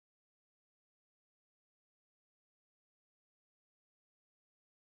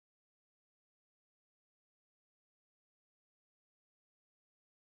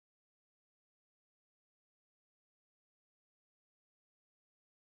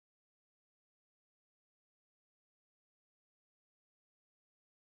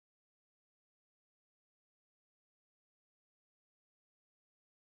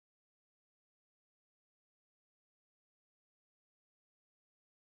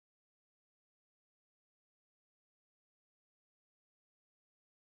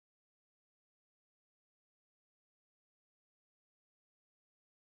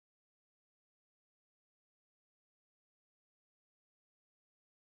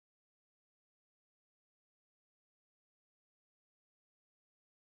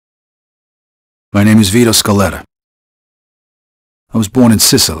My name is Vito Scaletta. I was born in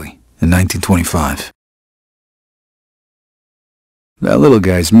Sicily in 1925. That little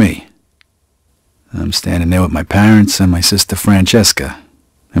guy's me. I'm standing there with my parents and my sister Francesca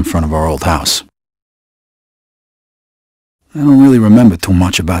in front of our old house. I don't really remember too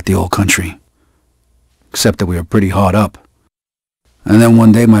much about the old country, except that we were pretty hard up. And then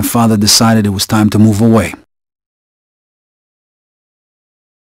one day my father decided it was time to move away.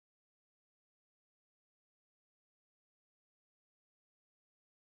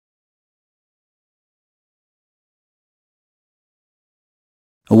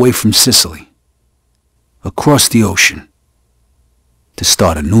 Away from Sicily, across the ocean, to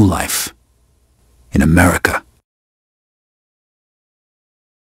start a new life in America.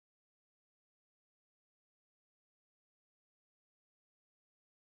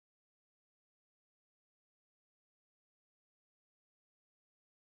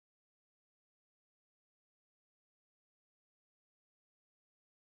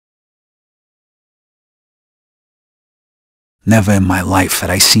 Never in my life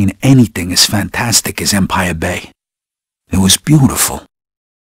had I seen anything as fantastic as Empire Bay. It was beautiful.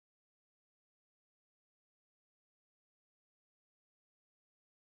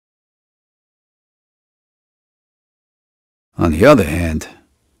 On the other hand,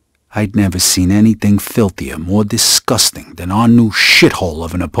 I'd never seen anything filthier, more disgusting than our new shithole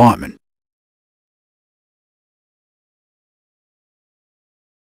of an apartment.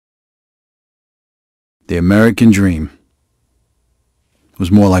 The American dream was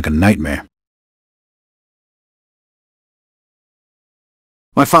more like a nightmare.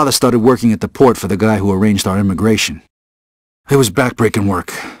 My father started working at the port for the guy who arranged our immigration. It was backbreaking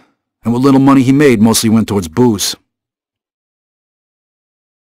work, and what little money he made mostly went towards booze.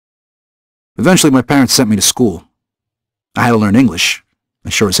 Eventually my parents sent me to school. I had to learn English. I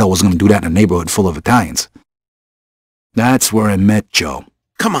sure as hell wasn't going to do that in a neighborhood full of Italians. That's where I met Joe.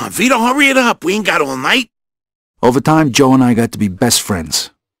 Come on, Vito, hurry it up. We ain't got all night. Over time, Joe and I got to be best friends.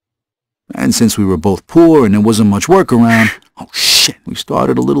 And since we were both poor and there wasn't much work around, oh shit, we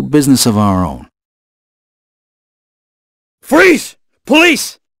started a little business of our own. Freeze!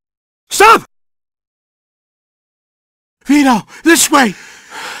 Police! Stop! Vito, this way!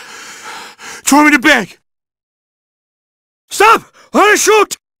 Throw me the bag! Stop! I'm gonna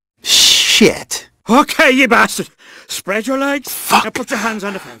shoot! Shit. Okay, you bastard. Spread your legs. Fuck. Now put your hands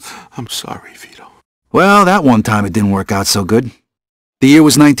on the fence. I'm sorry, Vito. Well, that one time it didn't work out so good. The year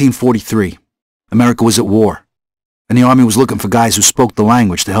was 1943. America was at war, and the army was looking for guys who spoke the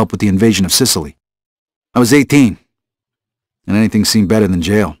language to help with the invasion of Sicily. I was 18, and anything seemed better than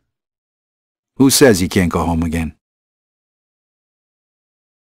jail. Who says you can't go home again?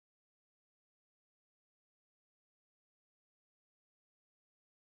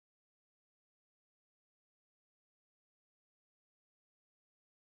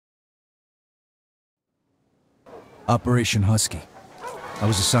 Operation Husky. I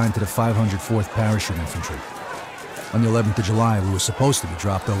was assigned to the 504th Parachute Infantry. On the 11th of July, we were supposed to be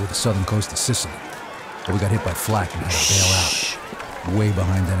dropped over the southern coast of Sicily, but we got hit by flak and had to bail out, way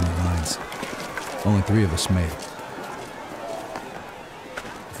behind enemy lines. Only 3 of us made it.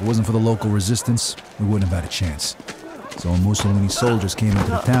 If it wasn't for the local resistance, we wouldn't have had a chance. So when Mussolini's soldiers came into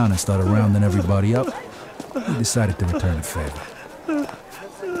the town and started rounding everybody up, we decided to return the favor.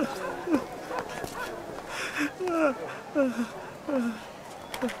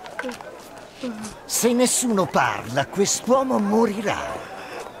 Se nessuno parla, quest'uomo morirà.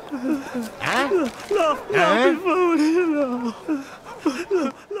 Eh? No, per favore, no.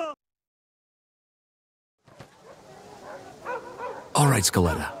 All right,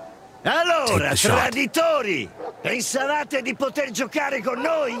 Scaletta. Allora, traditori! Pensavate di poter giocare con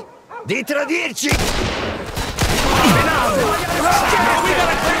noi? Di tradirci?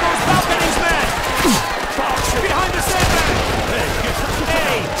 Behind the sandbag!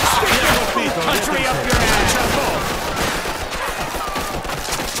 Hey! Country up your ass!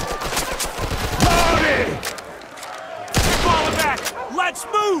 Loaded! Falling back! Let's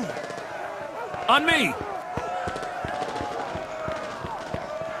move! On me!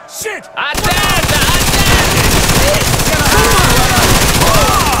 Shit!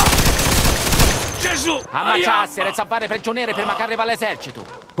 Gesù! Ammacciarsi, resta a fare prigioniere prima che arriva l'esercito.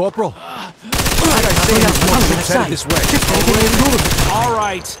 Corporal. All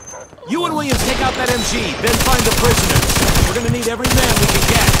right. You and Williams take out that MG, then find the prisoners. We're gonna need every man we can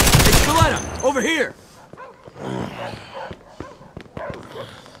get. Hey, Scaletta, over here.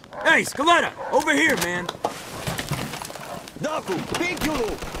 Hey, Scaletta, over here, man. Doku,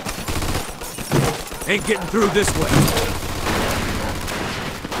 picchiolo! Ain't getting through this way.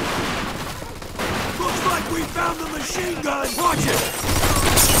 down the machine gun! Watch it!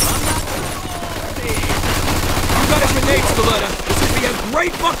 I've got a grenade, Skeletta. This would be a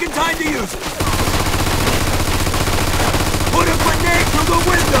great fucking time to use it! Put a grenade through the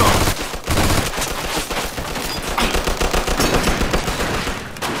window!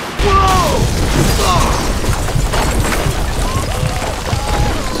 Whoa! Oh.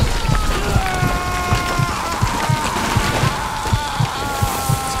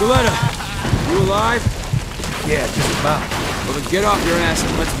 Skeletta, you alive? Yeah, just about. Well then get off your ass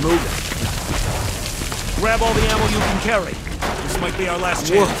and let's move it. Grab all the ammo you can carry. This might be our last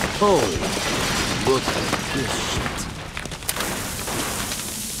chance. Whoa! Look at this shit.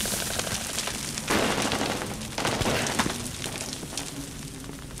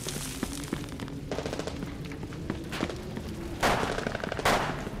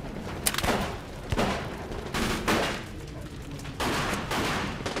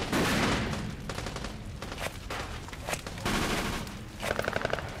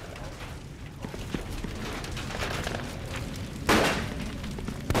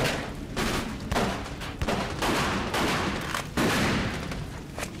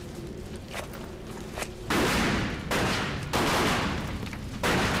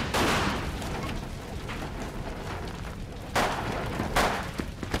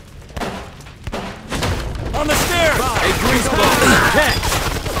 On the stairs! Hey, greaseball! Catch!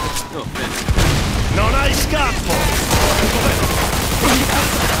 Oh, man. Non hai scappo!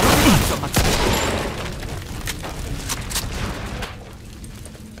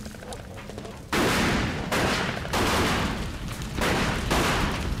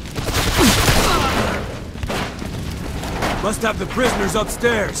 Must have the prisoners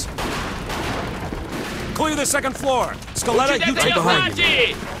upstairs. Clear the second floor. Skeletta, you take behind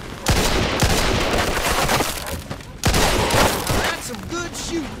me. That's some good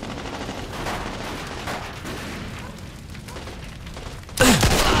shooting.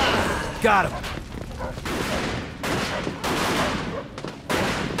 Got him.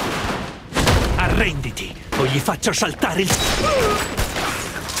 Arrenditi, o gli faccio saltare il...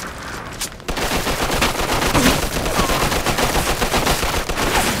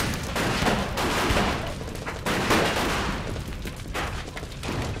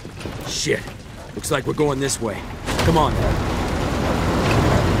 Shit. Looks like we're going this way. Come on.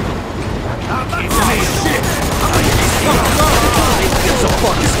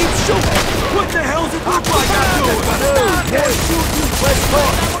 What the hell's it look like I'm doing?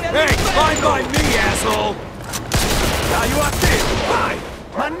 Hey, fine by me, asshole! Now you up there! Bye!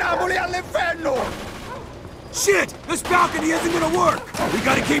 Mandamoli all'inferno! Shit! This balcony isn't gonna work! We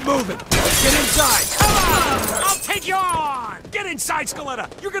gotta keep moving! Let's get inside! Come on! I'll take you on! Get inside, Skeletta!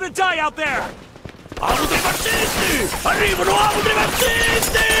 You're gonna die out there! Amo dei fascisti! Arrivano, amo dei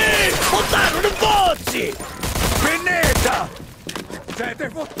fascisti! Montano nei pozzi! Pineta! Siete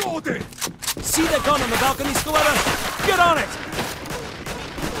fottuti! See that gun on the balcony, Skeletta? Get on it!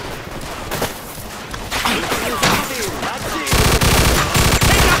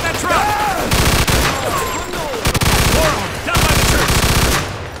 Take out that truck! Down by the church!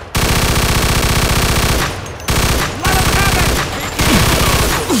 Let him have it!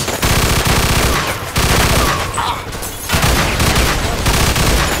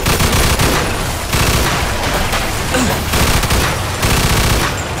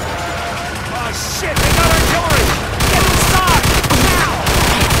 Oh shit, they got artillery! Get inside! Now!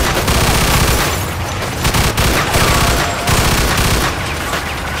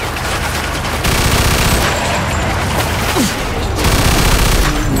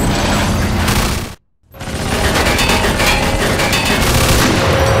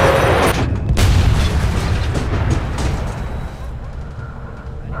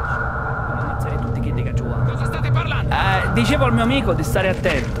 Cosa state parlando? Dicevo al mio amico di stare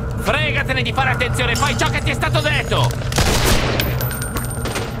attento. Fregatene di fare attenzione, fai ciò che ti è stato detto!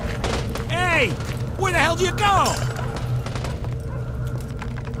 Hey! Where the hell do you go?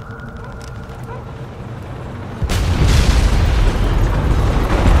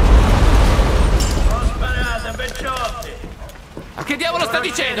 Ma che diavolo sta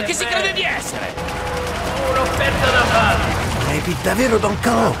dicendo? Chi si crede di essere? Un'offerta da fare. Devi davvero Don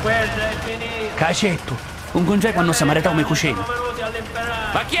Calò? Quella è finita. Cacetto, un congeco quando si marita come cucina. Venuti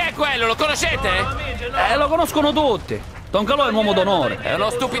all'imperare. Ma chi è quello? Lo conoscete? Amici, no. Lo conoscono tutti. Don Calò è un uomo d'onore. È uno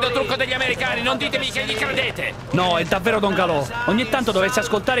stupido trucco degli americani, non ditemi che gli credete! No, è davvero Don Calò. Ogni tanto dovresti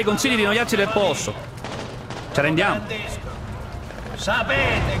ascoltare i consigli di noiazzi del posto. Ci rendiamo?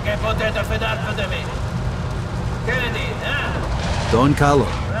 Sapete che potete fidarvi di me. Che ne dite, eh? Don Carlo,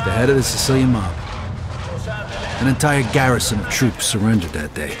 the head of the Sicilian mob. An entire garrison of troops surrendered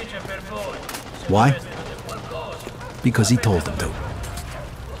that day. Why? because he told them to.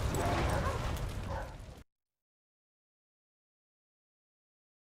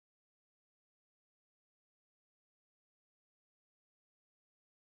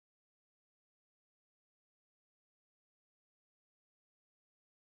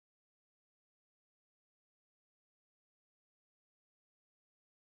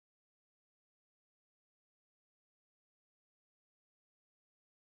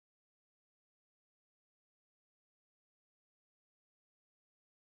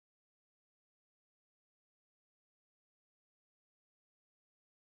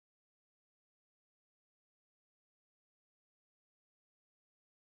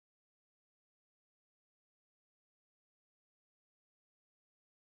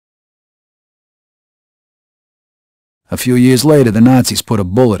 A few years later, the Nazis put a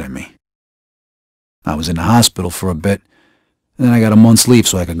bullet in me. I was in the hospital for a bit, and then I got a month's leave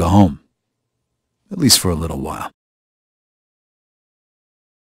so I could go home. At least for a little while.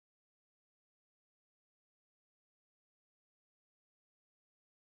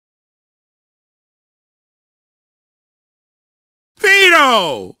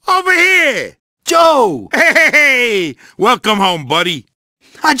 Vito! Over here! Joe! Hey! Welcome home, buddy.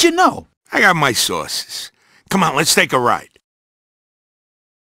 How'd you know? I got my sources. Come on, let's take a ride.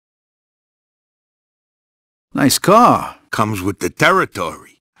 Nice car. Comes with the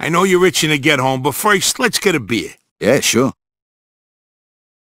territory. I know you're itching to get home, but first, let's get a beer. Yeah, sure.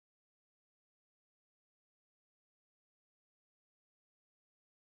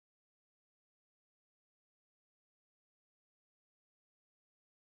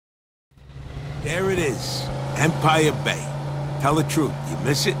 There it is. Empire Bay. Tell the truth, you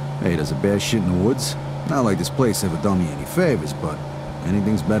miss it? Hey, there's a bear shit in the woods. Not like this place ever done me any favors, but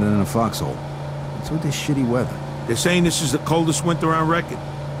anything's better than a foxhole. What's with this shitty weather? They're saying this is the coldest winter on record.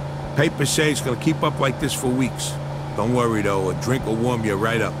 Papers say it's gonna keep up like this for weeks. Don't worry, though. A drink will warm you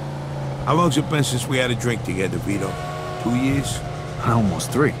right up. How long's it been since we had a drink together, Vito? 2 years?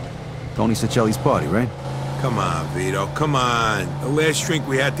 Almost 3. Tony Sicelli's party, right? Come on, Vito, come on. The last drink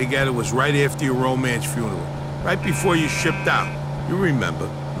we had together was right after your romance funeral. Right before you shipped out. You remember.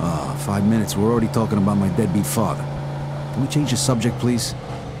 5 minutes. We're already talking about my deadbeat father. Can we change the subject, please?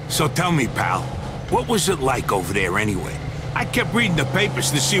 So tell me, pal, what was it like over there anyway? I kept reading the papers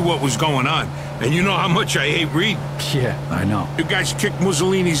to see what was going on. And you know how much I hate reading. Yeah, I know. You guys kicked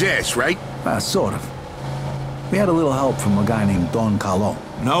Mussolini's ass, right? Sort of. We had a little help from a guy named Don Carlo.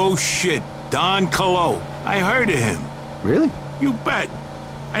 No shit. Don Carlo. I heard of him. Really? You bet.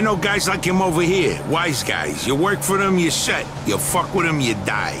 I know guys like him over here. Wise guys. You work for them, you're set. You fuck with them, you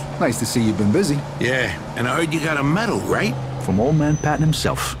die. Nice to see you've been busy. Yeah, and I heard you got a medal, right? From old man Patton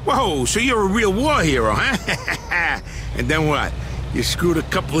himself. Whoa, so you're a real war hero, huh? And then what? You screwed a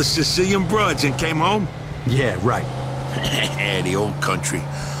couple of Sicilian broads and came home? Yeah, right. The old country.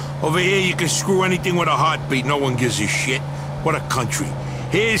 Over here you can screw anything with a heartbeat, no one gives a shit. What a country.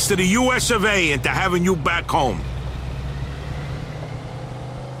 Here's to the US of A and to having you back home.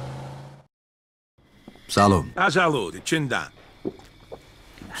 Salud. Salud, chin down. So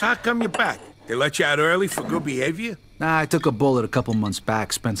how come you're back? They let you out early for good behavior? Nah, I took a bullet a couple months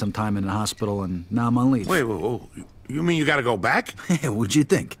back, spent some time in the hospital, and now I'm on leave. Wait, you mean you gotta go back? What'd you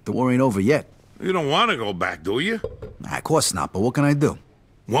think? The war ain't over yet. You don't want to go back, do you? Nah, of course not, but what can I do?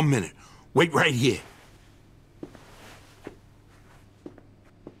 1 minute. Wait right here.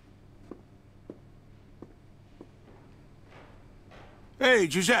 Hey,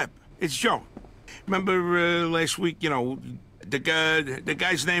 Giuseppe, it's Joe. Remember last week, you know, the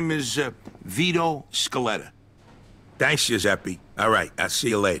guy's name is Vito Scaletta. Thanks, Giuseppe. All right, I'll see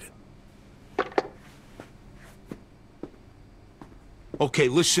you later. Okay,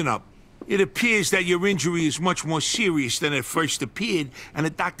 listen up. It appears that your injury is much more serious than it first appeared, and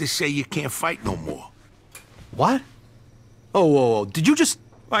the doctors say you can't fight no more. What? Oh, whoa, did you just...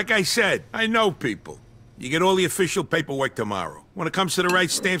 Like I said, I know people. You get all the official paperwork tomorrow. When it comes to the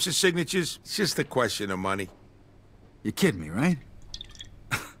right stamps and signatures, it's just a question of money. You're kidding me, right?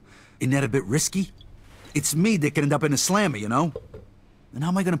 Isn't that a bit risky? It's me that could end up in a slammer, you know? And how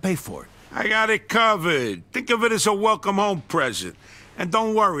am I gonna pay for it? I got it covered. Think of it as a welcome home present. And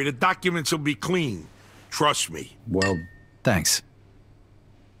don't worry, the documents will be clean. Trust me. Well, thanks.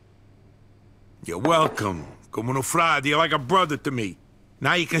 You're welcome. Como no frade, you're like a brother to me.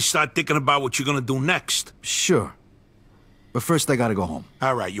 Now you can start thinking about what you're gonna do next. Sure. But first I gotta go home.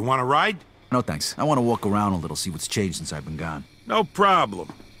 All right, you wanna ride? No thanks. I wanna walk around a little, see what's changed since I've been gone. No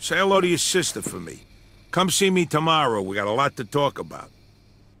problem. Say hello to your sister for me. Come see me tomorrow. We got a lot to talk about.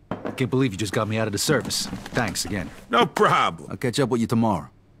 I can't believe you just got me out of the service. Thanks again. No problem. I'll catch up with you tomorrow.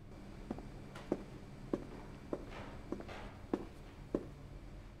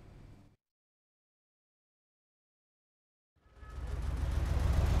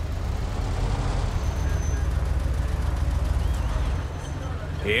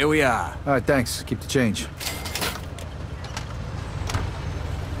 Here we are. All right, thanks. Keep the change.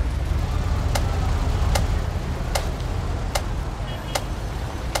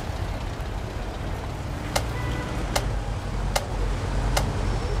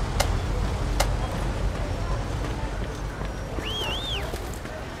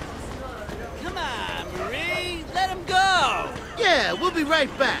 Come on, Marie. Let him go. Yeah, we'll be right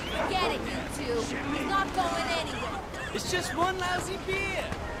back. Get it, you two. He's not going anywhere. It's just one lousy beer.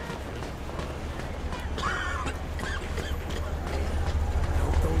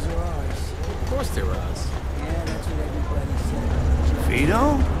 Those are ours. Of course they're ours. Yeah, that's what everybody said.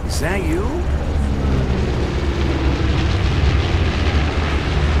 Vito? Is that you?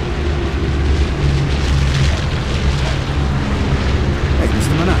 Hey,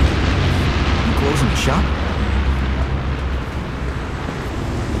 Mr. Manai. You closing the shop?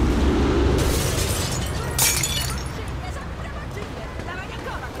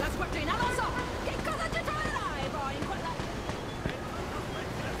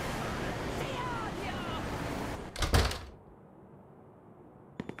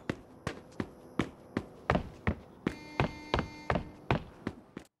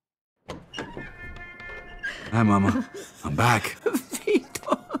 Hi, Mama. I'm back.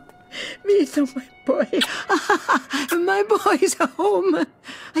 Vito, Vito, my boy. My boy's home.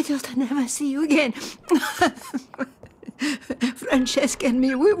 I thought I'd never see you again. Francesca and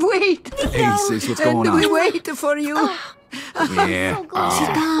me, we wait. Hey, sis, what's going And we on? wait for you. Yeah.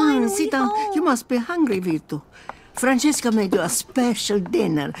 Sit down. You must be hungry, Vito. Francesca made you a special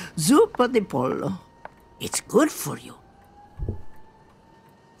dinner, zuppa di pollo. It's good for you.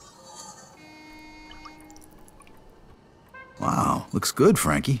 Wow, looks good,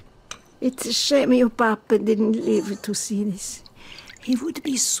 Frankie. It's a shame your papa didn't live to see this. He would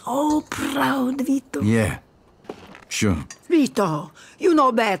be so proud, Vito. Yeah, sure. Vito, you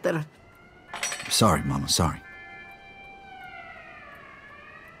know better. Sorry, Mama, sorry.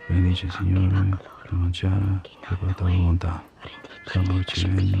 Benedice, Signore, la mangiare che fa tua volontà. Salvo ci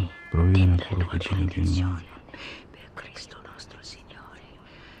regno, provvede nel cuore piccino che non hai. Per Cristo nostro Signore.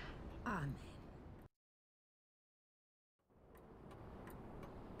 Amen.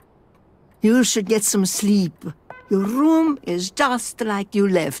 You should get some sleep. Your room is just like you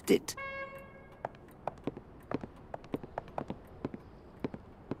left it.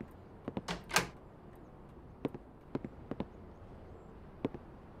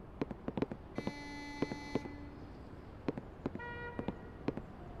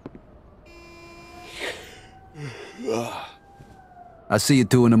 I'll see you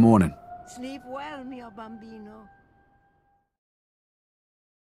 2 in the morning. Sleep well, mio bambino.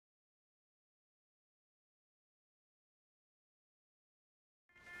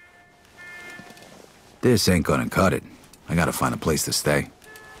 This ain't gonna cut it. I gotta find a place to stay.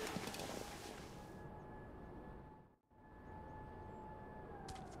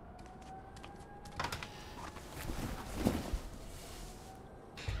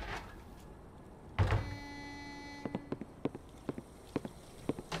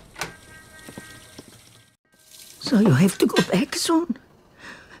 So you have to go back soon?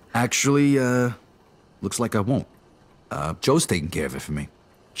 Actually, looks like I won't. Joe's taking care of it for me.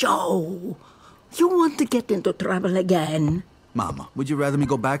 Joe, you want to get into trouble again? Mama, would you rather me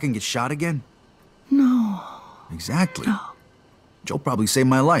go back and get shot again? No. Exactly. No. Joe probably saved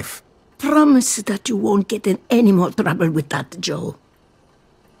my life. Promise that you won't get in any more trouble with that, Joe.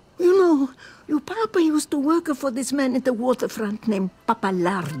 You know, your papa used to work for this man at the waterfront named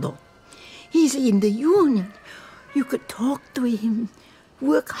Papalardo. He's in the union. You could talk to him,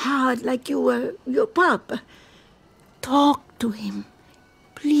 work hard like you were your papa. Talk to him.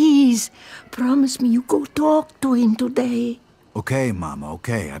 Please, promise me you go talk to him today. Okay, Mama,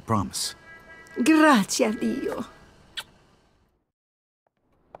 okay, I promise. Grazie a Dio.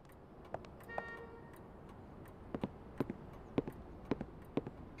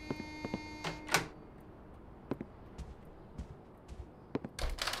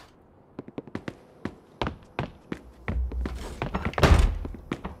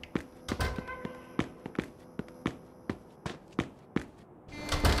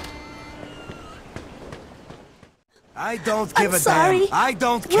 I don't give I'm a sorry. damn. I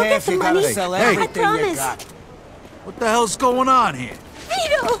don't We'll care get if the you gotta money. sell I everything you promise. got. What the hell's going on here?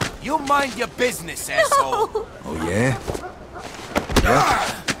 Vito! You mind your business, asshole. No! Oh, yeah?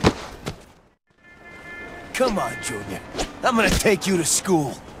 Come on, Junior. I'm gonna take you to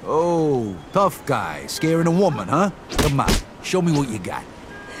school. Oh, tough guy, scaring a woman, huh? Come on, show me what you got.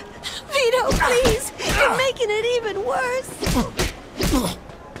 Vito, please! You're making it even worse!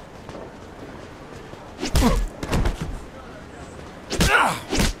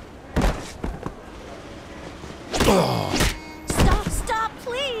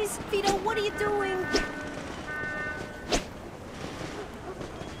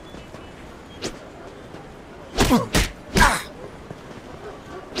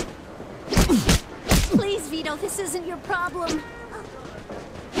 isn't your problem.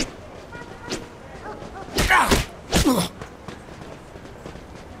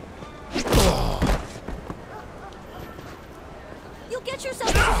 You'll get yourself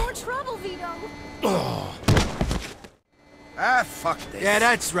into more trouble, Vito. Ah, fuck this. Yeah,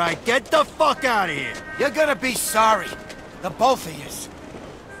 that's right. Get the fuck out of here. You're gonna be sorry. The both of yous.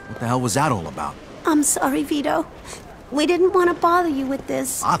 What the hell was that all about? I'm sorry, Vito. We didn't want to bother you with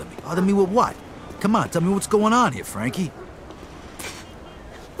this. Bother me? Bother me with what? Come on, tell me what's going on here, Frankie.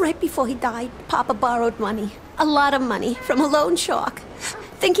 Right before he died, Papa borrowed money. A lot of money from a loan shark,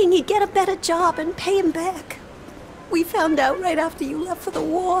 thinking he'd get a better job and pay him back. We found out right after you left for the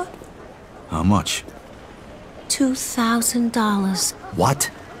war. How much? $2,000.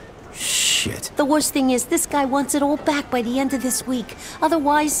 What? Shit. The worst thing is, this guy wants it all back by the end of this week.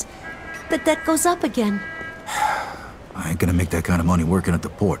 Otherwise, the debt goes up again. I ain't gonna make that kind of money working at the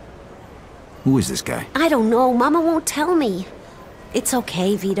port. Who is this guy? I don't know. Mama won't tell me. It's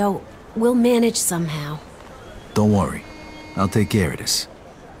okay, Vito. We'll manage somehow. Don't worry. I'll take care of this.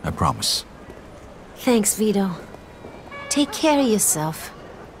 I promise. Thanks, Vito. Take care of yourself.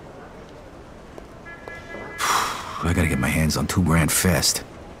 I gotta get my hands on $2 grand fast.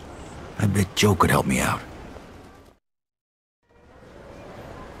 I bet Joe could help me out.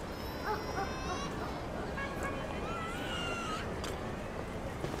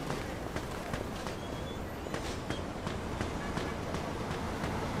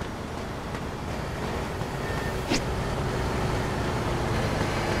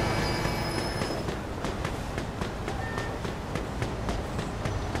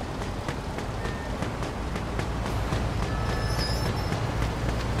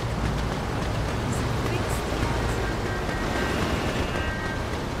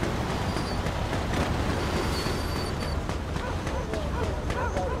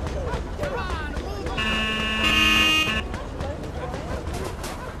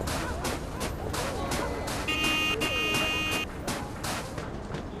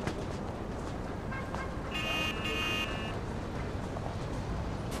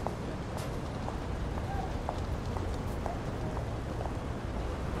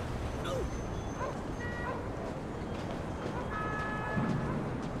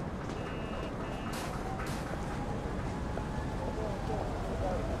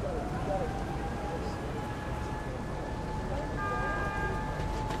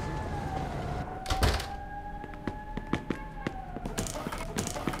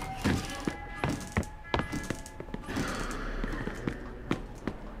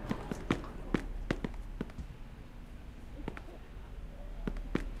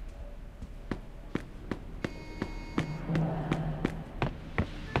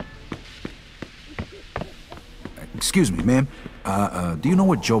 Excuse me, ma'am. Do you know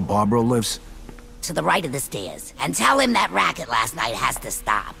where Joe Barbaro lives? To the right of the stairs. And tell him that racket last night has to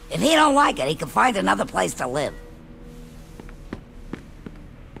stop. If he don't like it, he can find another place to live.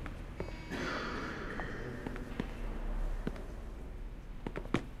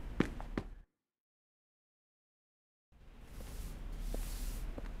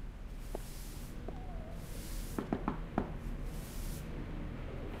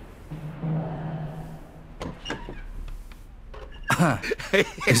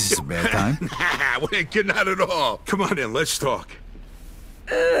 Is this a bad time? Nah, not at all. Come on in, let's talk.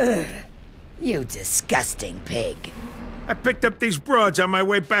 Ugh, you disgusting pig. I picked up these broads on my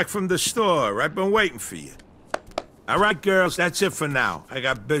way back from the store. I've been waiting for you. All right, girls, that's it for now. I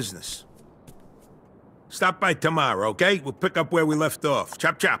got business. Stop by tomorrow, okay? We'll pick up where we left off.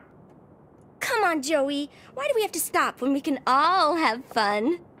 Chop, chop. Come on, Joey. Why do we have to stop when we can all have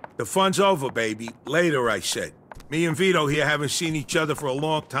fun? The fun's over, baby. Later, I said. Me and Vito here haven't seen each other for a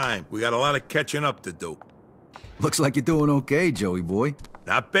long time. We got a lot of catching up to do. Looks like you're doing okay, Joey boy.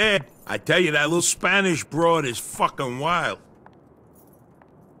 Not bad. I tell you, that little Spanish broad is fucking wild.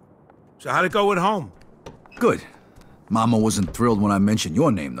 So how'd it go at home? Good. Mama wasn't thrilled when I mentioned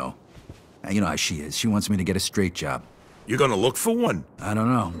your name, though. And you know how she is. She wants me to get a straight job. You're gonna look for one? I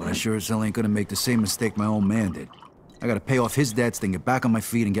don't know, but I sure as hell ain't gonna make the same mistake my old man did. I gotta pay off his debts, then get back on my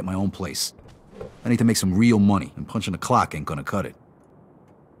feet and get my own place. I need to make some real money, and punching the clock ain't gonna cut it.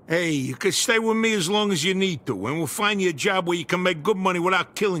 Hey, you can stay with me as long as you need to, and we'll find you a job where you can make good money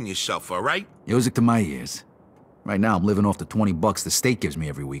without killing yourself, all right? Music to my ears. Right now, I'm living off the $20 the state gives me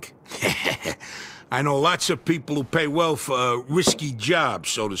every week. I know lots of people who pay well for a risky job,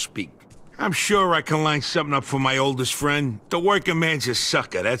 so to speak. I'm sure I can line something up for my oldest friend. The working man's a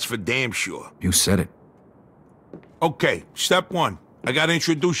sucker, that's for damn sure. You said it. Okay, step one. I gotta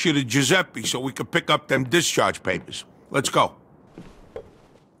introduce you to Giuseppe so we can pick up them discharge papers. Let's go.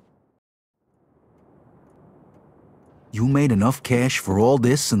 You made enough cash for all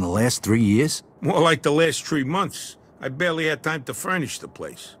this in the last 3 years? More like the last 3 months. I barely had time to furnish the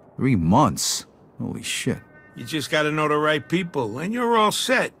place. 3 months? Holy shit. You just gotta know the right people, and you're all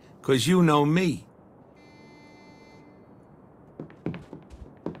set, 'cause you know me.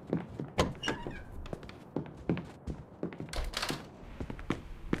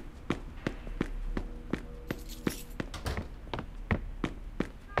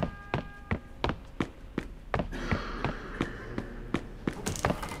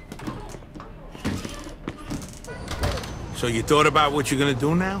 So you thought about what you're gonna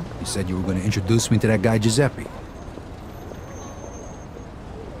do now? You said you were gonna introduce me to that guy Giuseppe.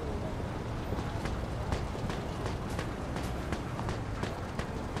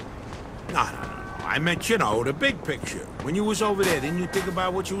 No. I meant, you know, the big picture. When you was over there, didn't you think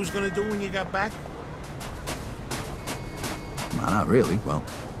about what you was gonna do when you got back? Well, not really. Well,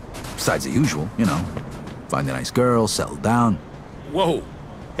 besides the usual, you know. Find a nice girl, settle down. Whoa.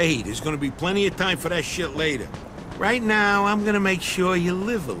 Hey, there's gonna be plenty of time for that shit later. Right now, I'm gonna make sure you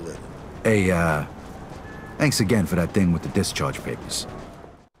live a little. Hey, thanks again for that thing with the discharge papers.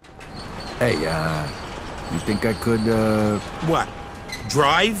 Hey, you think I could, What?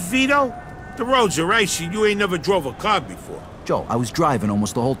 Drive, Vito? The roads are icy. You ain't never drove a car before. Joe, I was driving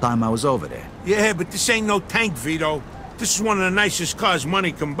almost the whole time I was over there. Yeah, but this ain't no tank, Vito. This is one of the nicest cars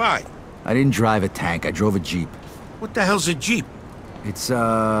money can buy. I didn't drive a tank, I drove a Jeep. What the hell's a Jeep? It's,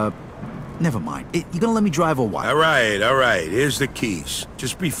 never mind. You gonna let me drive or what? All right. Here's the keys.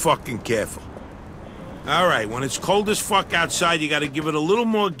 Just be fucking careful. All right, when it's cold as fuck outside, you gotta give it a little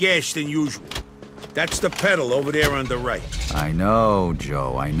more gas than usual. That's the pedal over there on the right. I know,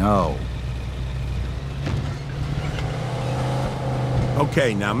 Joe, I know.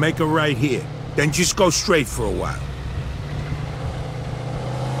 Okay, now make a right here. Then just go straight for a while.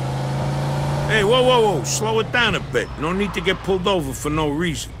 Hey, whoa. Slow it down a bit. No need to get pulled over for no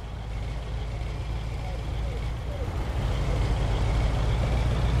reason.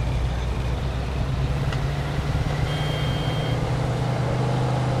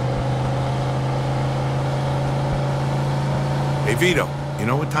 Hey, Vito, you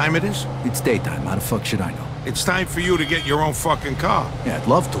know what time it is? It's daytime. How the fuck should I know? It's time for you to get your own fucking car. Yeah, I'd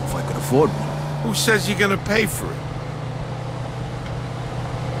love to if I could afford one. Who says you're gonna pay for it?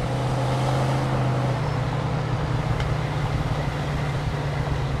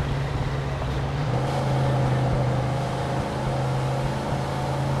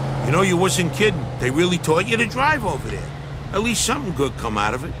 You know, you wasn't kidding. They really taught you to drive over there. At least something good come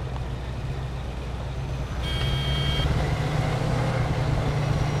out of it.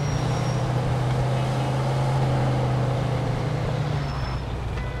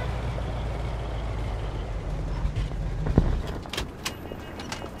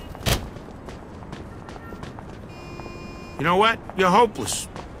 You know what? You're hopeless.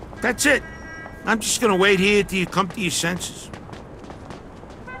 That's it. I'm just gonna wait here till you come to your senses.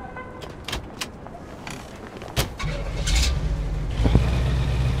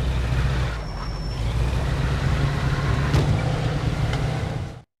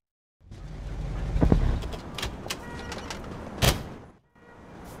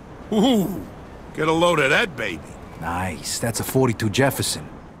 Ooh, get a load of that baby. Nice. That's a 42 Jefferson.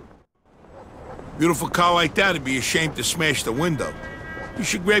 Beautiful car like that would be ashamed to smash the window. You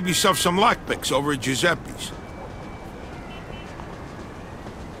should grab yourself some lockpicks over at Giuseppe's.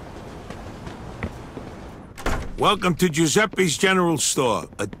 Welcome to Giuseppe's General Store,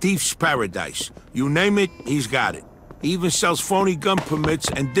 a thief's paradise. You name it, he's got it. He even sells phony gun permits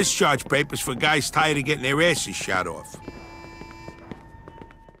and discharge papers for guys tired of getting their asses shot off.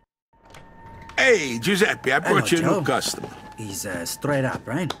 Hey, Giuseppe, I brought you a new customer. He's straight up,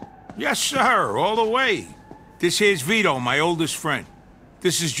 right? Yes, sir, all the way. This here's Vito, my oldest friend.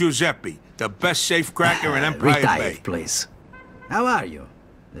 This is Giuseppe, the best safecracker in Empire Bay. Retired, please. How are you?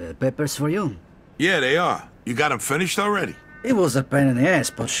 The papers for you? Yeah, they are. You got them finished already? It was a pain in the ass,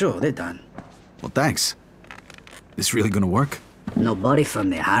 but sure, they're done. Well, thanks. This really gonna work? Nobody from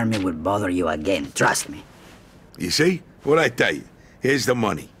the army will bother you again, trust me. You see? What'd I tell you? Here's the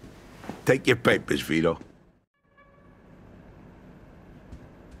money. Take your papers, Vito.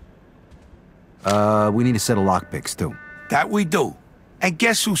 We need a set of lockpicks, too. That we do. And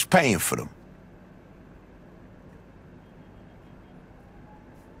guess who's paying for them?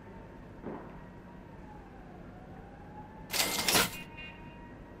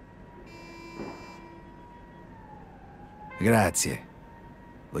 Grazie.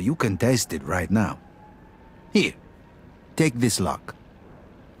 Well, you can test it right now. Here, take this lock.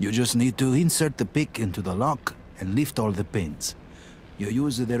 You just need to insert the pick into the lock and lift all the pins. You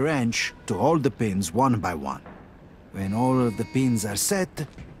use the wrench to hold the pins one by one. When all of the pins are set,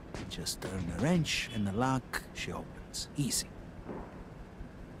 just turn the wrench and the lock, she opens. Easy.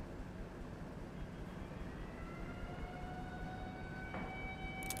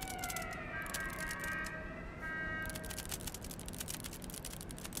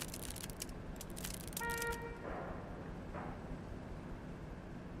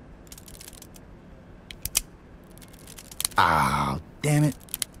 Ah, damn it.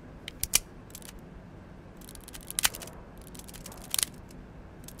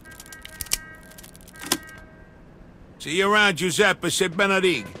 See you around, Giuseppe. Say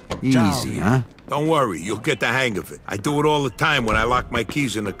Benedict. Easy, huh? Don't worry, you'll get the hang of it. I do it all the time when I lock my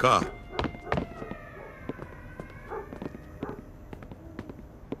keys in the car.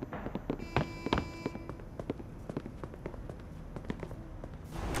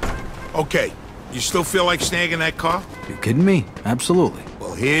 Okay, you still feel like snagging that car? You kidding me? Absolutely.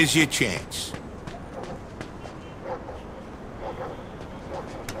 Well, here's your chance.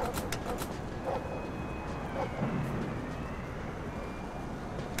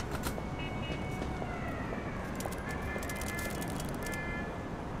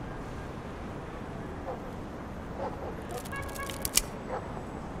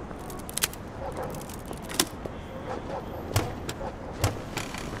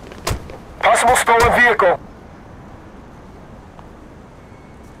 Possible stolen vehicle.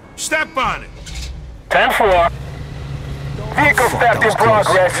 Step on it. 10-4. Vehicle theft in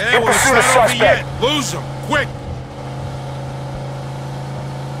progress. Yeah, In well, pursuit of it's not over suspect. yet. Lose him, quick.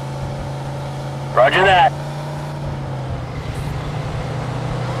 Roger that.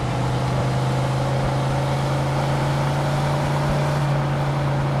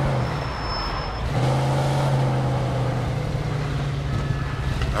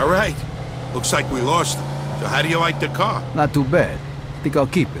 All right. Looks like we lost him. So how do you like the car? Not too bad. Think I'll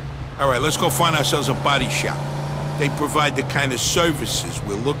keep it. All right, let's go find ourselves a body shop. They provide the kind of services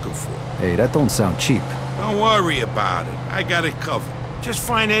we're looking for. Hey, that don't sound cheap. Don't worry about it. I got it covered. Just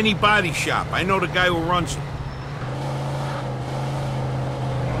find any body shop. I know the guy who runs it.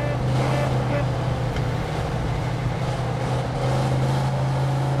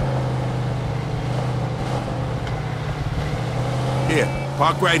 Here,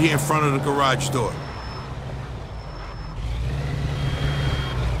 park right here in front of the garage door.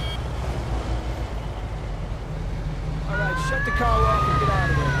 All right, shut the car off and get out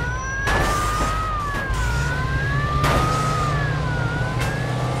of there.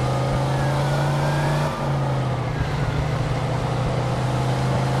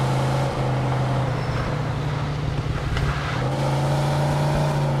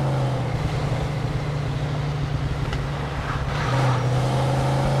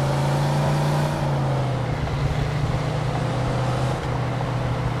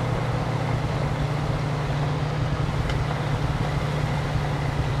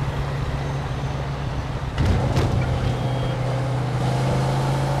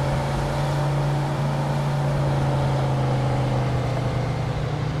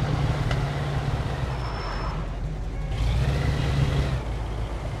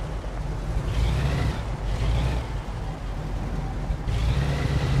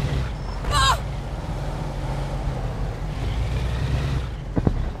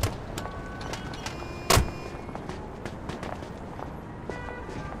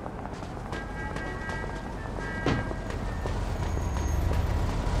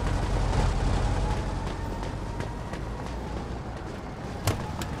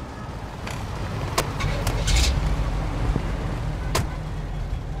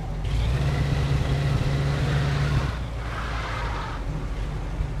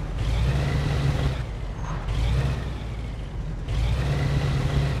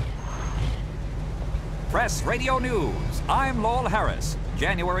 Press Radio News. I'm Lowell Harris.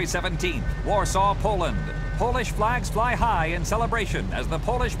 January 17th, Warsaw, Poland. Polish flags fly high in celebration as the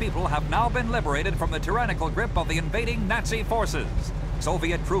Polish people have now been liberated from the tyrannical grip of the invading Nazi forces.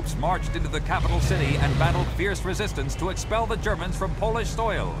 Soviet troops marched into the capital city and battled fierce resistance to expel the Germans from Polish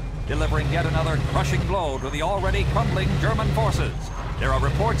soil, delivering yet another crushing blow to the already crumbling German forces. There are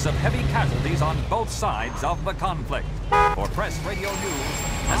reports of heavy casualties on both sides of the conflict. For Press Radio News,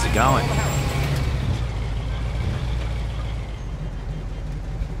 how's it going?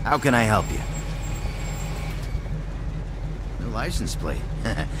 How can I help you? The license plate.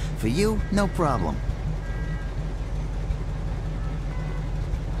 For you, no problem.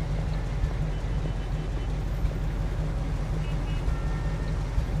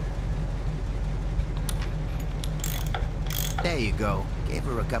 There you go. Gave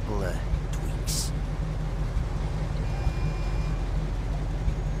her a couple of tweaks.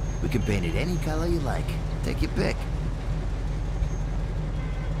 We can paint it any color you like. Take your pick.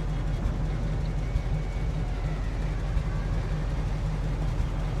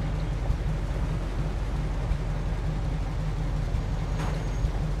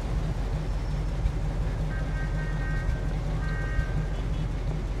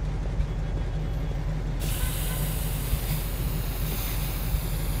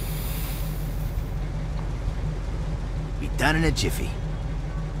 done in a jiffy.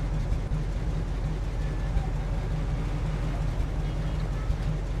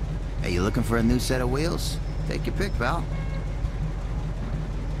 Hey, you looking for a new set of wheels? Take your pick, pal.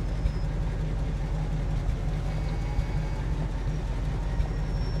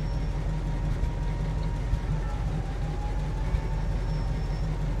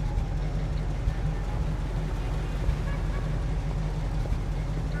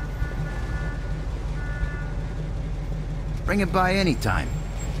 Bring it by anytime.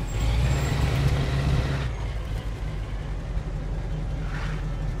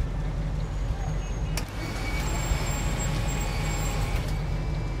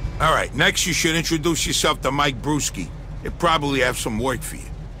 All right, next you should introduce yourself to Mike Brewski. He'll probably have some work for you.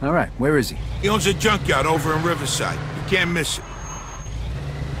 All right, where is he? He owns a junkyard over in Riverside. You can't miss it.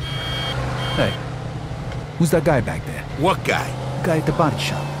 Hey, who's that guy back there? What guy? The guy at the body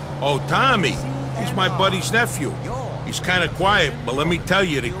shop. Oh, Tommy. He's my buddy's nephew. He's kind of quiet, but let me tell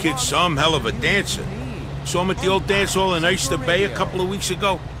you, the kid's some hell of a dancer. Saw him at the old dance hall in Oyster Bay a couple of weeks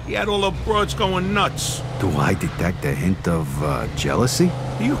ago. He had all the broads going nuts. Do I detect a hint of jealousy?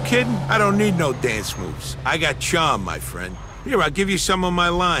 Are you kidding? I don't need no dance moves. I got charm, my friend. Here, I'll give you some of my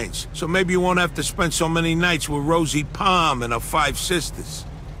lines, so maybe you won't have to spend so many nights with Rosie Palm and her 5 sisters.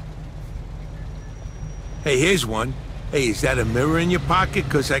 Hey, here's one. Hey, is that a mirror in your pocket?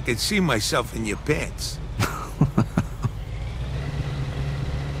 'Cause I can see myself in your pants.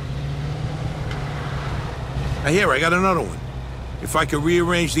 Now here, I got another one. If I could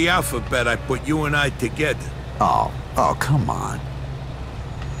rearrange the alphabet, I'd put you and I together. Oh, come on.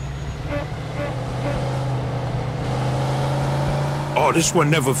 Oh, this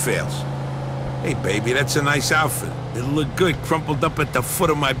one never fails. Hey, baby, that's a nice outfit. It'll look good crumpled up at the foot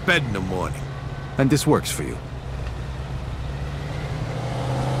of my bed in the morning. And this works for you?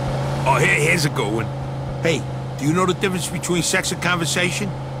 Oh, here's a good one. Hey, do you know the difference between sex and conversation?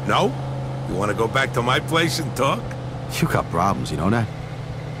 No? You want to go back to my place and talk? You got problems, you know that?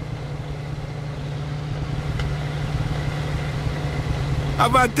 How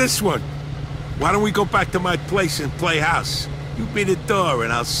about this one? Why don't we go back to my place and play house? You be the door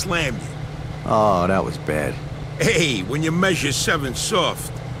and I'll slam you. Oh, that was bad. Hey, when you measure 7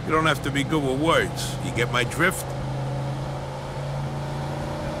 soft, you don't have to be good with words. You get my drift?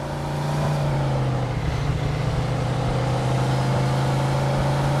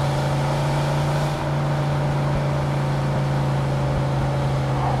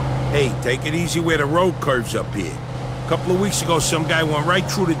 Hey, take it easy where the road curves up here. A couple of weeks ago, some guy went right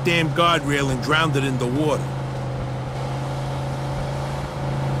through the damn guardrail and drowned it in the water.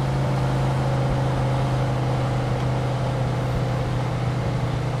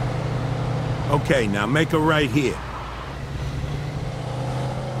 Okay, now make a right here.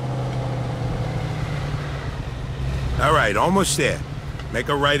 All right, almost there. Make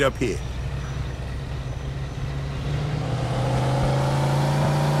a right up here.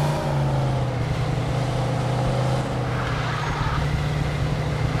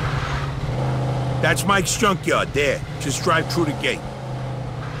 That's Mike's junkyard there. Just drive through the gate.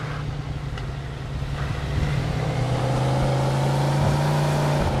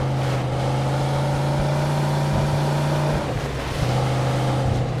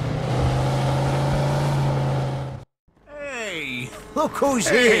 Hey, look who's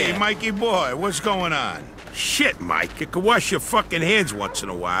Hey, here. Mikey boy, what's going on? Shit, Mike, you can wash your fucking hands once in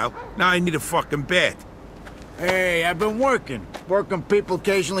a while. Now I need a fucking bed. Hey, I've been working. Working people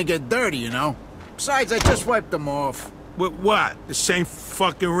occasionally get dirty, you know? Besides, I just wiped them off. With what? The same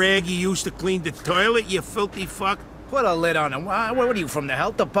fucking rag you used to clean the toilet, you filthy fuck? Put a lid on them. What are you, from the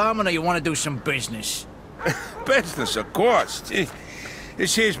health department, or you want to do some business? Business, of course.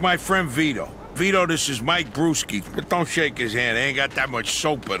 This here's my friend Vito. Vito, this is Mike Brewski, but don't shake his hand. I ain't got that much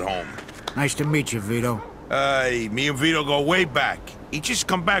soap at home. Nice to meet you, Vito. Me and Vito go way back. He just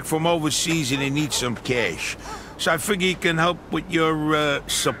come back from overseas and he needs some cash. So I figure he can help with your,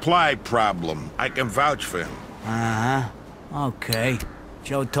 supply problem. I can vouch for him. Uh-huh. Okay.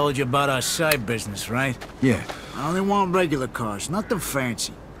 Joe told you about our side business, right? Yeah. I only want regular cars, nothing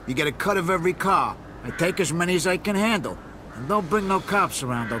fancy. You get a cut of every car. I take as many as I can handle. And don't bring no cops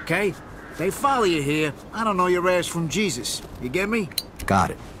around, okay? They follow you here. I don't know your ass from Jesus. You get me? Got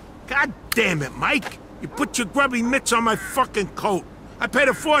it. God damn it, Mike! You put your grubby mitts on my fucking coat. I paid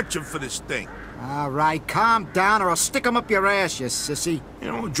a fortune for this thing. All right, calm down or I'll stick 'em up your ass, you sissy.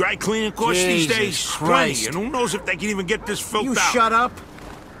 You know, dry cleaning costs these Jesus days Christ. plenty, and who knows if they can even get this filled You out. shut up.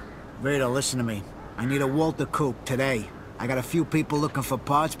 Vito, listen to me. I need a Walter Coupe today. I got a few people looking for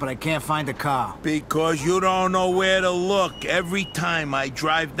parts, but I can't find a car. Because you don't know where to look. Every time I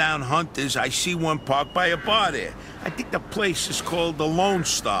drive down Hunters, I see one parked by a bar there. I think the place is called the Lone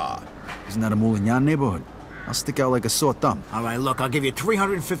Star. Isn't that a Moulignan neighborhood? I'll stick out like a sore thumb. All right, look, I'll give you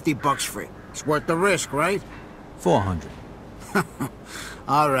 $350 for it. It's worth the risk, right? 400.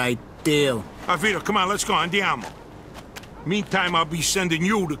 All right, deal. Vito, come on, let's go. Andiamo. Meantime, I'll be sending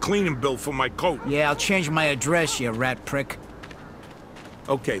you the cleaning bill for my coat. Yeah, I'll change my address, you rat prick.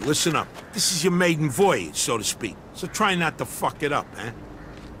 Okay, listen up. This is your maiden voyage, so to speak. So try not to fuck it up, eh?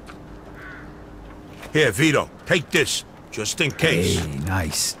 Here, Vito, take this, just in case. Hey,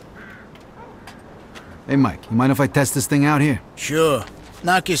 nice. Hey, Mike, you mind if I test this thing out here? Sure.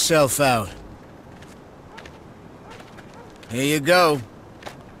 Knock yourself out. Here you go.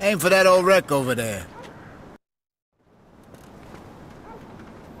 Aim for that old wreck over there.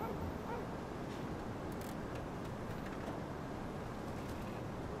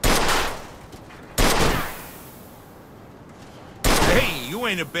 Hey, you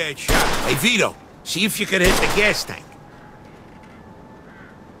ain't a bad shot. Hey, Vito, see if you can hit the gas tank.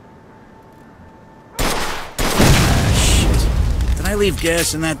 Did I leave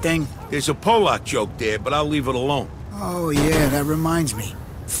gas in that thing? There's a Polak joke there, but I'll leave it alone. Oh, yeah, that reminds me.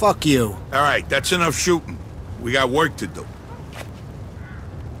 Fuck you. All right, that's enough shooting. We got work to do.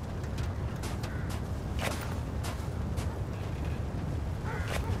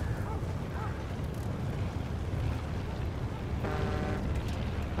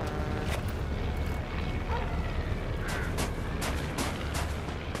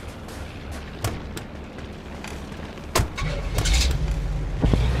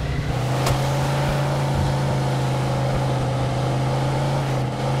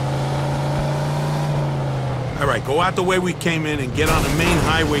 All right, go out the way we came in and get on the main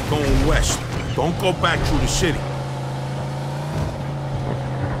highway going west. Don't go back through the city.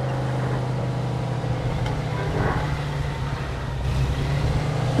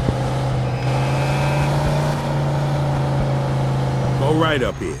 Go right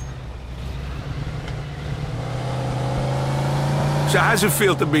up here. So how's it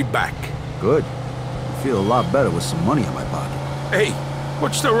feel to be back? Good. I feel a lot better with some money in my pocket. Hey,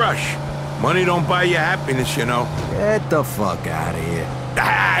 what's the rush? Money don't buy you happiness, you know. Get the fuck out of here.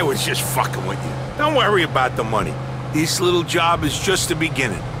 I was just fucking with you. Don't worry about the money. This little job is just the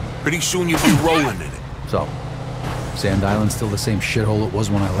beginning. Pretty soon you'll be rolling in it. So, Sand Island's still the same shithole it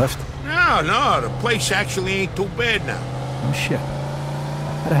was when I left? No, the place actually ain't too bad now. Oh shit.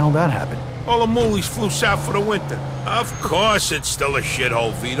 How the hell did that happen? All the moolies flew south for the winter. Of course it's still a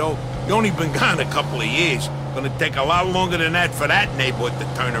shithole, Vito. You only been gone a couple of years. Gonna take a lot longer than that for that neighborhood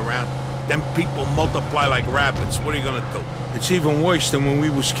to turn around. Them people multiply like rabbits. What are you gonna do? It's even worse than when we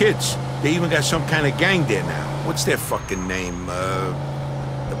was kids. They even got some kind of gang there now. What's their fucking name?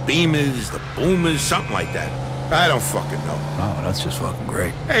 The Beamers, the Boomers, something like that. I don't fucking know. Oh, that's just fucking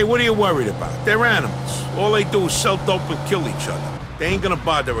great. Hey, what are you worried about? They're animals. All they do is sell dope and kill each other. They ain't gonna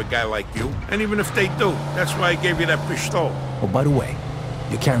bother a guy like you. And even if they do, that's why I gave you that pistol. Oh, by the way,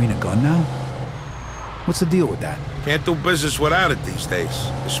 you're carrying a gun now? What's the deal with that? Can't do business without it these days,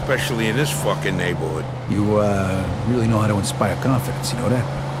 especially in this fucking neighborhood. You, really know how to inspire confidence, you know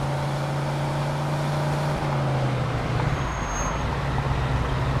that?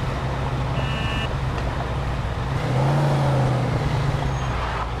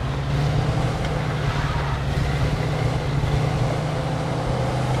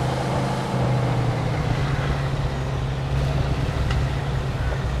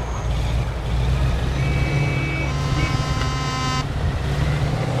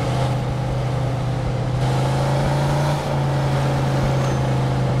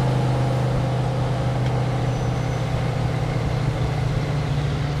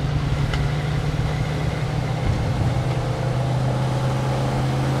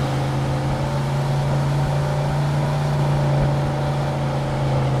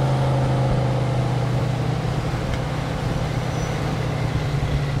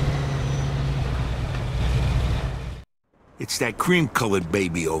 It's that cream-colored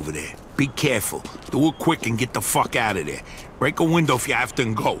baby over there. Be careful. Do it quick and get the fuck out of there. Break a window if you have to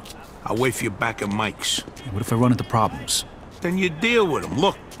and go. I'll wait for you back at Mike's. What if I run into problems? Then you deal with them.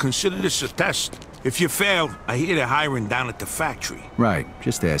 Look, consider this a test. If you fail, I hear they're hiring down at the factory. Right,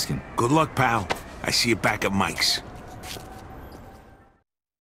 just asking. Good luck, pal. I see you back at Mike's.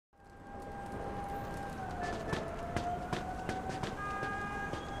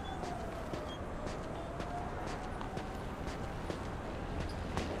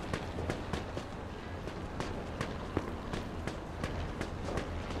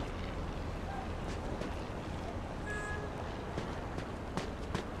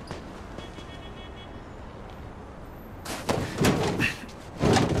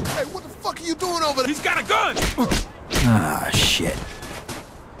 are you doing over there? He's got a gun! Ah, shit.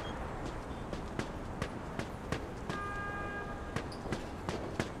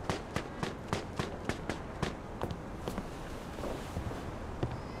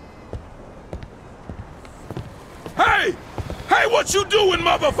 Hey! Hey, what you doing,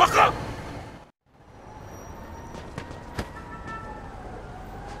 motherfucker?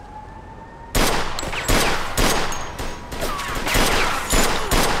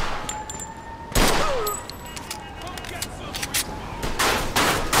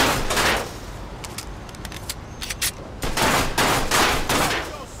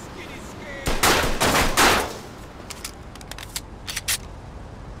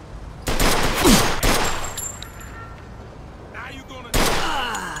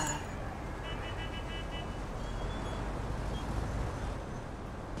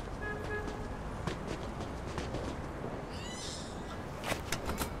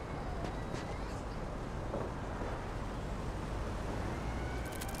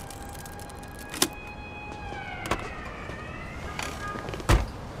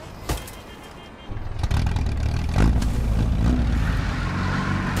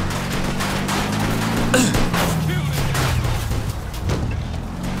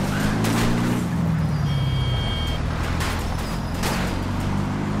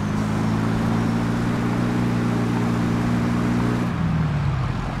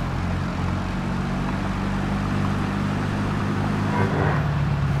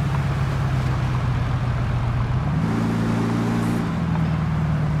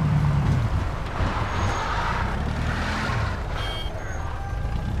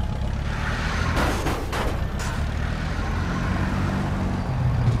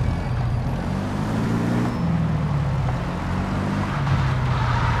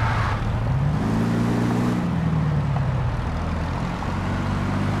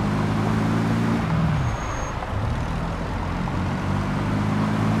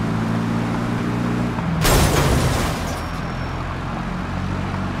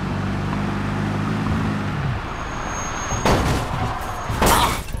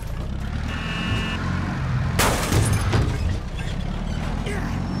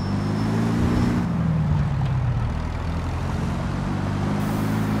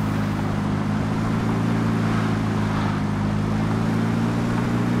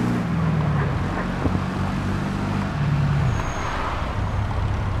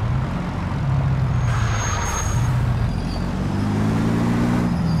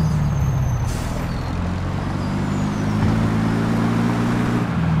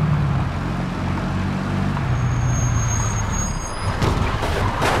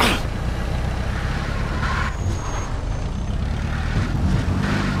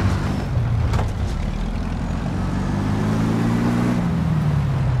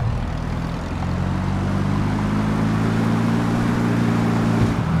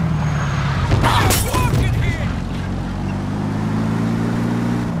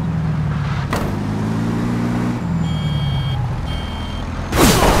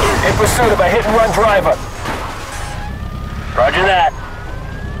 Pursuit of a hit-and-run driver. Roger that.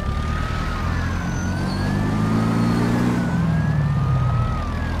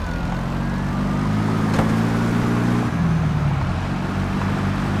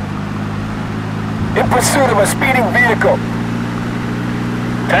 In pursuit of a speeding vehicle.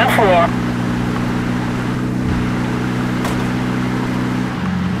 10-4.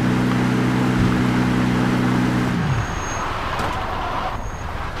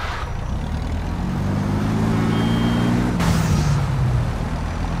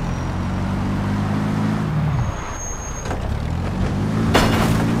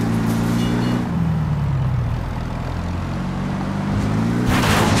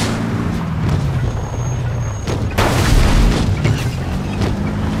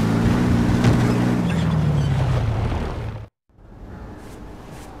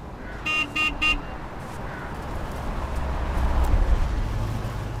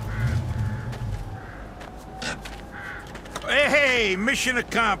 Hey, mission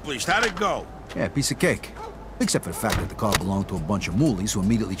accomplished. How'd it go? Yeah, piece of cake. Except for the fact that the car belonged to a bunch of moolies who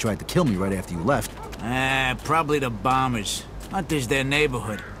immediately tried to kill me right after you left. Probably the bombers. Hunter's their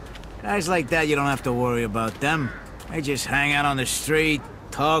neighborhood. Guys like that, you don't have to worry about them. They just hang out on the street,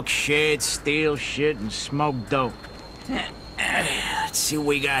 talk shit, steal shit, and smoke dope. Let's see what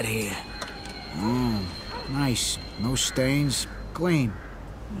we got here. Nice. No stains. Clean.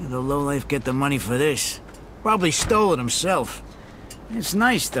 The lowlife get the money for this. Probably stole it himself. It's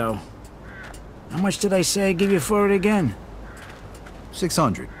nice, though. How much did I say I'd give you for it again?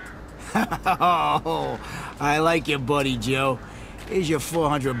 600. Oh, I like your buddy, Joe. Here's your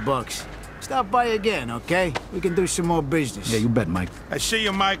 400 bucks. Stop by again, okay? We can do some more business. Yeah, you bet, Mike. I see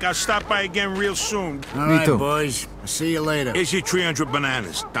you, Mike. I'll stop by again real soon. All right, boys. I'll see you later. Here's your 300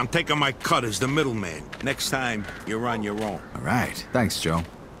 bananas. I'm taking my cut as the middleman. Next time, you're on your own. All right. Thanks, Joe.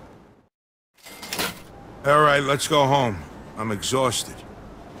 All right, let's go home. I'm exhausted.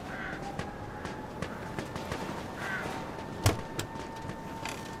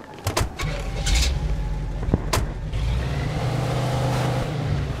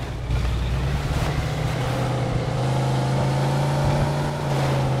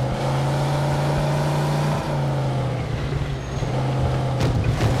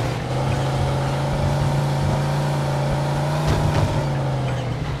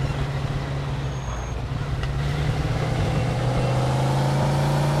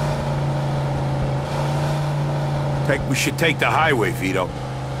 We should take the highway, Vito.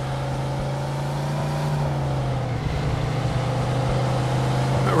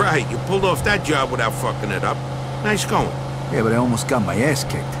 All right, you pulled off that job without fucking it up. Nice going. Yeah, but I almost got my ass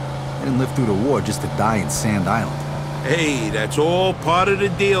kicked. I didn't live through the war just to die in Sand Island. Hey, that's all part of the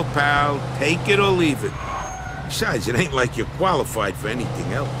deal, pal. Take it or leave it. Besides, it ain't like you're qualified for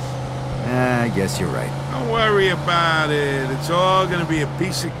anything else. I guess you're right. Don't worry about it. It's all gonna be a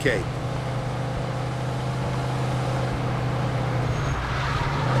piece of cake.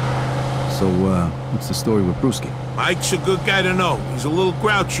 So, what's the story with Brewski? Mike's a good guy to know. He's a little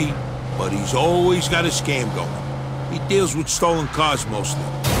grouchy, but he's always got a scam going. He deals with stolen cars mostly.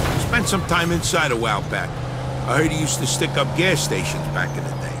 Spent some time inside a while back. I heard he used to stick up gas stations back in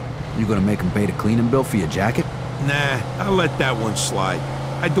the day. You gonna make him pay the cleaning bill for your jacket? Nah, I'll let that one slide.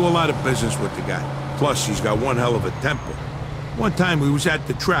 I do a lot of business with the guy. Plus, he's got one hell of a temper. One time we was at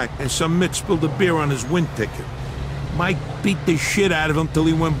the track, and some mitt spilled a beer on his wind ticket. Mike beat the shit out of him till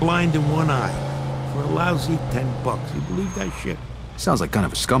he went blind in one eye. For a lousy $10. You believe that shit? Sounds like kind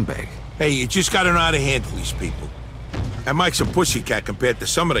of a scumbag. Hey, you just gotta know how to handle these people. And Mike's a pussycat compared to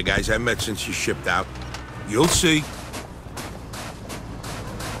some of the guys I met since you shipped out. You'll see.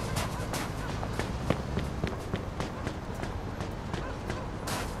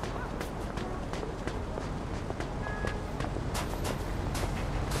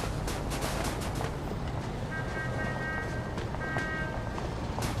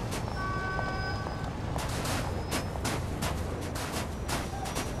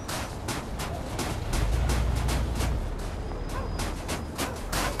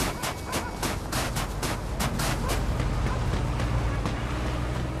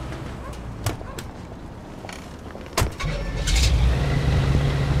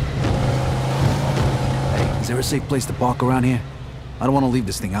 Is there a safe place to park around here? I don't want to leave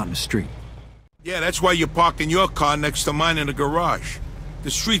this thing out in the street. Yeah, that's why you're parking your car next to mine in the garage.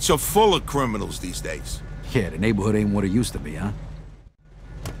 The streets are full of criminals these days. Yeah, the neighborhood ain't what it used to be, huh?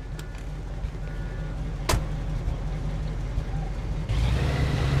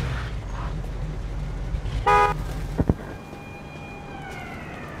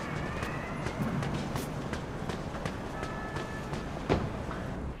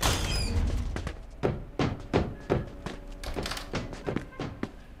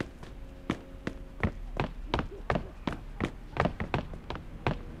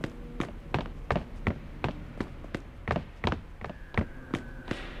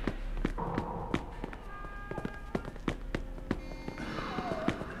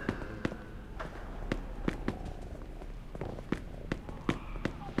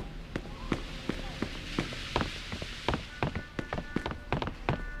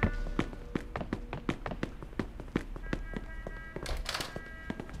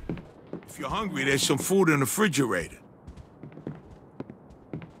 If you're hungry, there's some food in the refrigerator.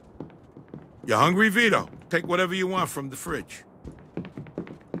 You hungry, Vito? Take whatever you want from the fridge.